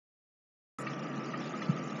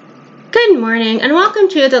Good morning and welcome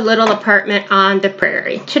to the little apartment on the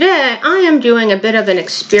prairie. Today I am doing a bit of an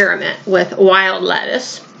experiment with wild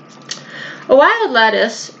lettuce. A wild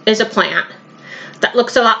lettuce is a plant that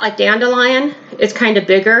looks a lot like dandelion. It's kind of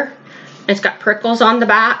bigger. It's got prickles on the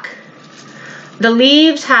back. The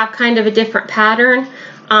leaves have kind of a different pattern.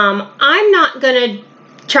 I'm not going to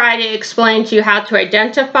try to explain to you how to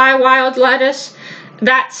identify wild lettuce.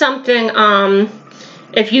 That's something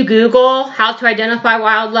if you Google how to identify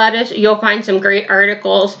wild lettuce, you'll find some great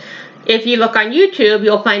articles. If you look on YouTube,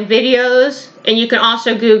 you'll find videos, and you can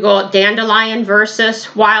also Google dandelion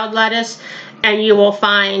versus wild lettuce, and you will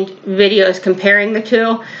find videos comparing the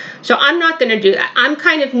two. So I'm not going to do that. I'm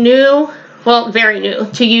kind of new, well, very new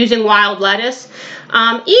to using wild lettuce.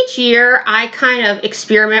 Each year I kind of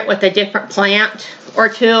experiment with a different plant or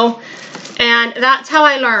two. And that's how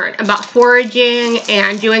I learn about foraging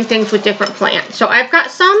and doing things with different plants. So I've got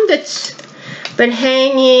some that's been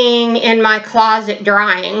hanging in my closet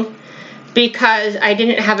drying because I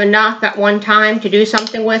didn't have enough at one time to do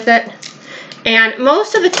something with it. And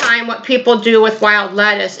most of the time what people do with wild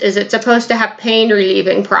lettuce is it's supposed to have pain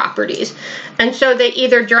relieving properties. And so they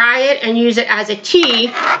either dry it and use it as a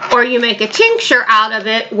tea, or you make a tincture out of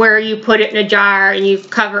it where you put it in a jar and you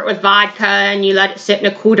cover it with vodka and you let it sit in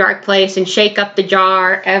a cool, dark place and shake up the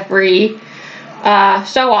jar every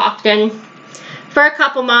so often for a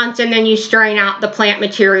couple months, and then you strain out the plant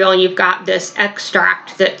material and you've got this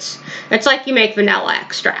extract it's like you make vanilla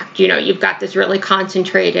extract. You know, you've got this really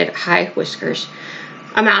concentrated, high whiskers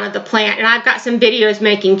amount of the plant. And I've got some videos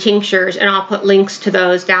making tinctures, and I'll put links to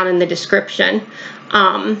those down in the description.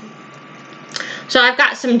 So I've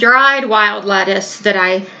got some dried wild lettuce that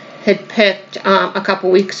I had picked a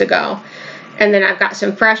couple weeks ago, and then I've got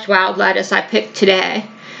some fresh wild lettuce I picked today.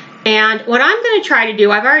 And what I'm going to try to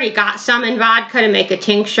do, I've already got some in vodka to make a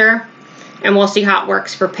tincture, and we'll see how it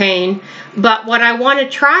works for pain. But what I want to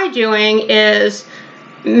try doing is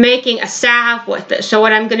making a salve with it. So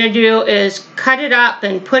what I'm going to do is cut it up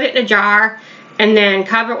and put it in a jar and then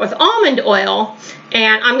cover it with almond oil.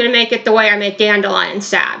 And I'm going to make it the way I make dandelion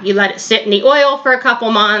salve. You let it sit in the oil for a couple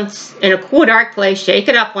months in a cool, dark place, shake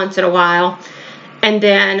it up once in a while, and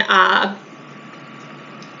then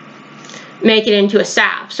make it into a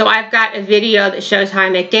salve. So I've got a video that shows how I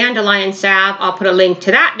make dandelion salve. I'll put a link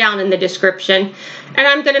to that down in the description. And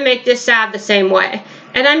I'm going to make this salve the same way.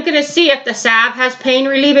 And I'm going to see if the salve has pain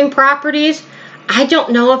relieving properties. I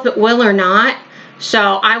don't know if it will or not. So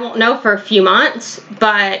I won't know for a few months,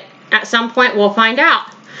 but at some point we'll find out.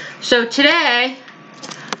 So today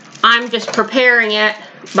I'm just preparing it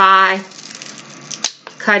by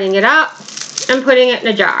cutting it up and putting it in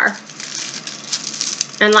a jar.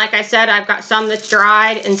 And like I said, I've got some that's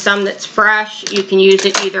dried and some that's fresh. You can use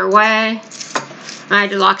it either way. I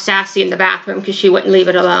had to lock Sassy in the bathroom because she wouldn't leave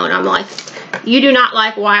it alone. I'm like, you do not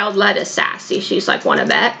like wild lettuce, Sassy. She's like, wanna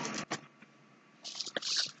bet?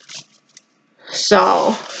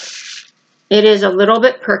 So, it is a little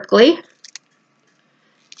bit prickly.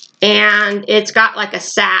 And it's got like a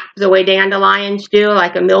sap, the way dandelions do,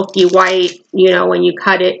 like a milky white. You know, when you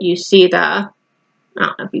cut it, you see the, I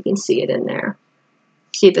don't know if you can see it in there.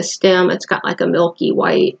 See the stem, it's got like a milky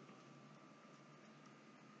white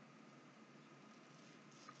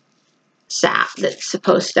sap that's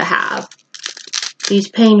supposed to have these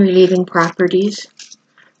pain relieving properties.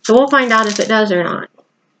 So we'll find out if it does or not.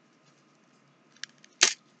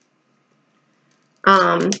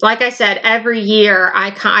 Like I said, every year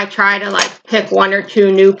I try to like pick one or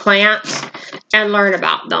two new plants and learn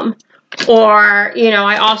about them. Or, you know,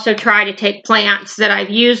 I also try to take plants that I've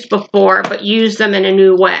used before, but use them in a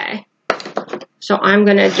new way. So I'm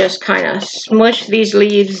going to just kind of smush these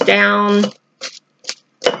leaves down.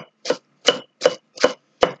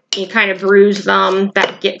 You kind of bruise them.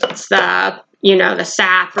 That gets the, you know, the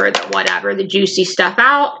sap or the whatever, the juicy stuff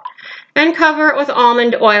out. And cover it with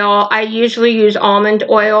almond oil. I usually use almond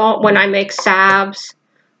oil when I make salves.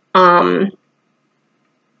 Some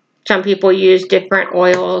people use different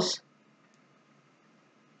oils.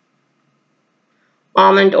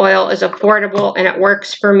 Almond oil is affordable and it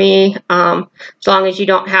works for me as long as you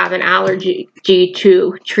don't have an allergy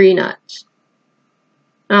to tree nuts.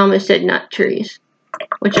 I almost said nut trees,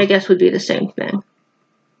 which I guess would be the same thing.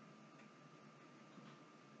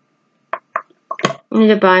 I need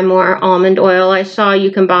to buy more almond oil. I saw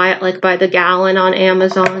you can buy it like by the gallon on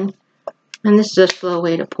Amazon. And this is a slow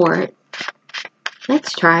way to pour it.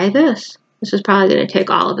 Let's try this. This is probably going to take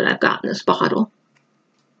all of it I've got in this bottle.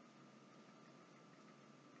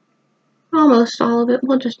 Almost all of it.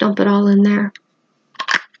 We'll just dump it all in there.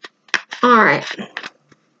 Alright.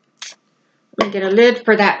 Let me get a lid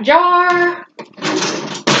for that jar.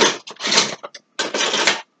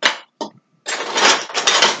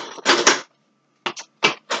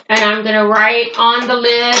 And I'm going to write on the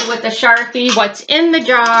lid with a Sharpie what's in the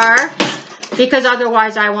jar, because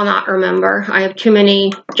otherwise I will not remember. I have too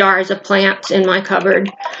many jars of plants in my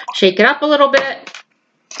cupboard. Shake it up a little bit,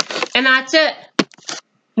 and that's it.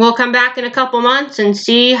 We'll come back in a couple months and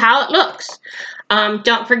see how it looks.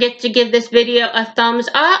 Don't forget to give this video a thumbs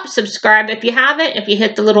up. Subscribe if you haven't. If you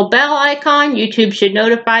hit the little bell icon, YouTube should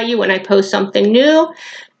notify you when I post something new.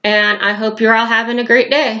 And I hope you're all having a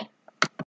great day.